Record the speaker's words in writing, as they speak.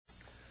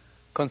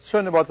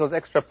Concerned about those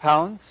extra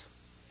pounds?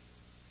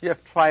 You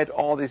have tried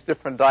all these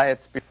different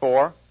diets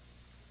before.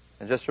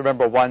 And just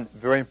remember one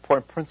very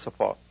important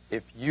principle.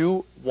 If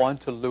you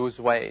want to lose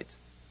weight,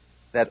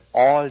 that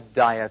all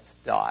diets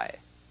die.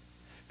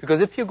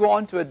 Because if you go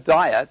onto a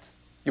diet,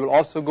 you will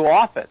also go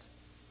off it.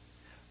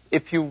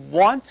 If you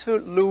want to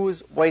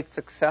lose weight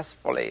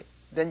successfully,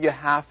 then you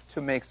have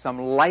to make some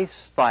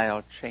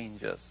lifestyle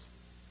changes,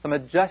 some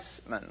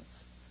adjustments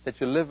that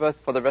you live with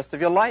for the rest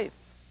of your life,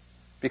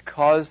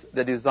 because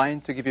they're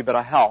designed to give you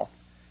better health,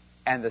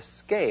 and the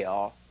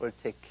scale will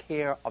take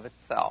care of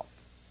itself.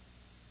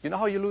 You know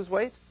how you lose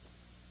weight?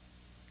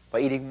 By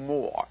eating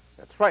more.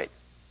 That's right.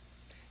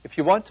 If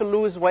you want to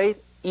lose weight,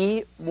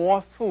 eat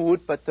more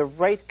food, but the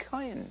right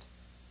kind.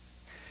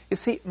 You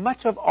see,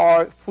 much of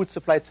our food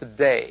supply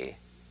today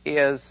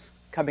is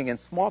coming in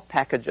small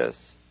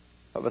packages,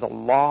 but with a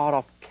lot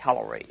of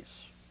calories.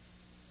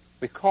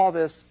 We call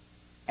this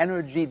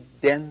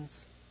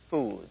energy-dense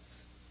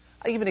foods.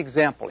 I'll give you an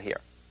example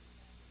here.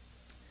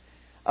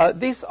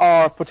 These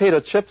are potato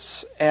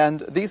chips,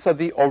 and these are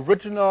the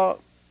original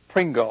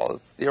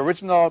Pringles, the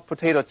original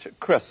potato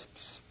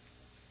crisps.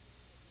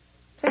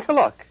 Take a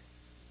look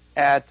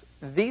at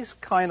these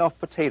kind of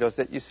potatoes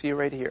that you see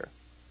right here.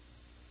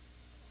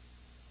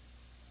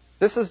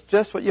 This is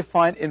just what you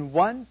find in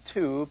one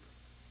tube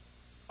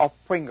of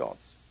Pringles.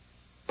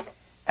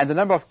 And the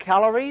number of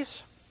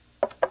calories,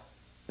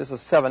 this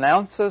is 7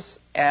 ounces,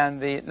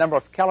 and the number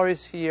of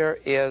calories here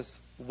is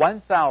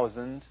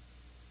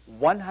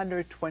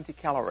 1,120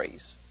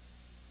 calories.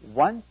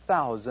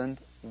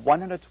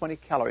 1,120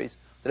 calories.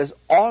 That is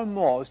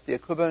almost the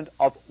equivalent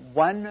of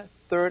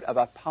 1/3 of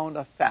a pound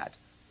of fat.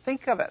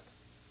 Think of it.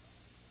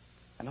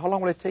 And how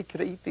long will it take you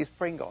to eat these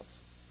Pringles?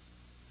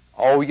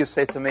 Oh, you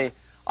say to me,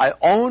 I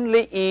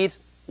only eat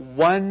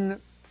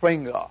one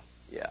Pringle.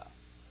 Yeah,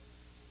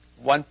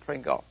 one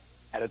Pringle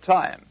at a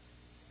time.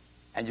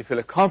 And you feel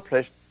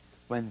accomplished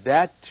when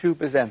that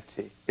tube is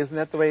empty. Isn't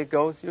that the way it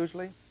goes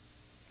usually?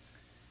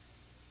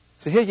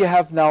 So here you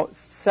have now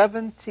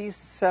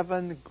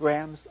 77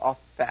 grams of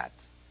fat.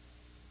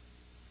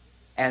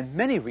 And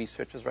many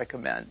researchers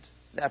recommend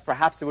that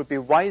perhaps it would be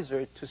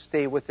wiser to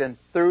stay within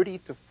 30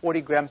 to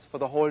 40 grams for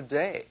the whole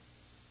day.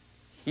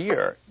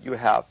 Here you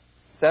have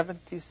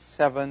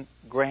 77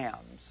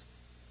 grams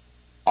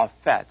of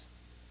fat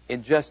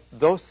in just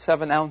those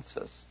 7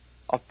 ounces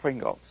of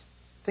Pringles.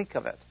 Think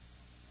of it.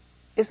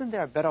 Isn't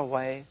there a better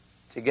way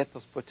to get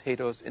those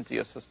potatoes into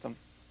your system?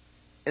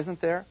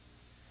 Isn't there?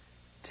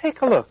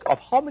 Take a look of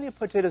how many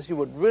potatoes you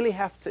would really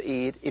have to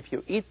eat if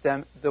you eat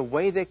them the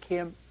way they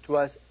came to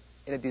us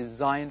in a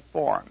designed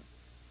form.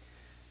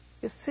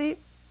 You see,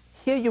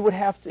 here you would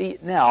have to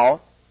eat now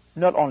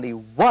not only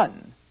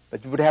one,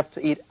 but you would have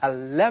to eat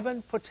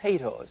 11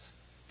 potatoes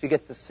to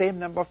get the same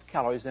number of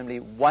calories, namely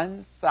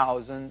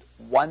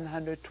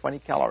 1,120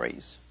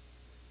 calories.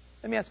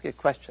 Let me ask you a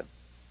question.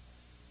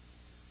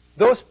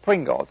 Those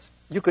Pringles,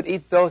 you could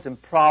eat those in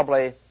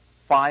probably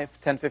 5,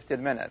 10,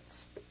 15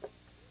 minutes.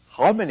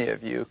 How many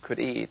of you could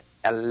eat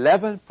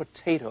 11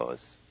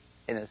 potatoes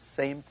in the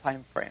same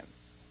time frame?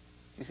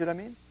 You see what I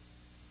mean?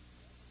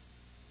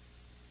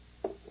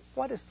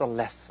 What is the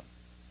lesson?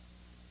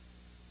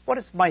 What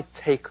is my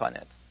take on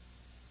it?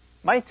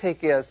 My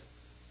take is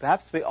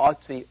perhaps we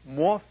ought to eat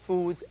more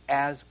foods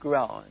as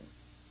grown.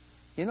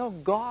 You know,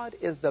 God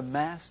is the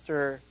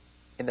master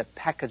in the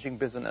packaging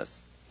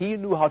business. He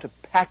knew how to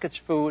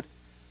package food.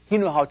 He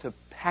knew how to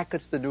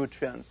package the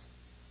nutrients.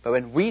 But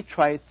when we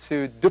try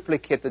to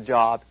duplicate the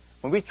job,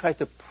 when we try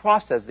to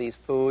process these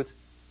foods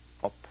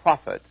for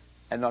profit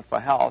and not for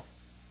health,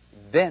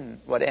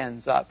 then what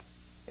ends up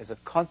is a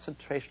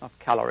concentration of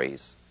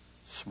calories,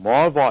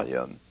 small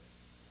volume,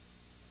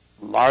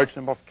 large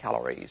number of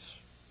calories.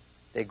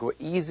 They go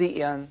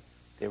easy in,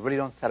 they really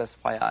don't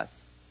satisfy us,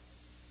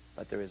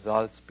 but the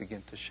results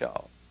begin to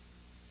show.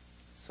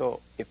 So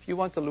if you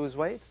want to lose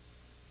weight,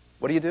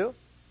 what do?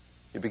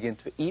 You begin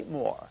to eat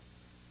more,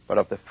 but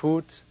of the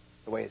food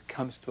the way it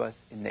comes to us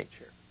in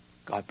nature.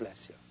 God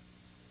bless you.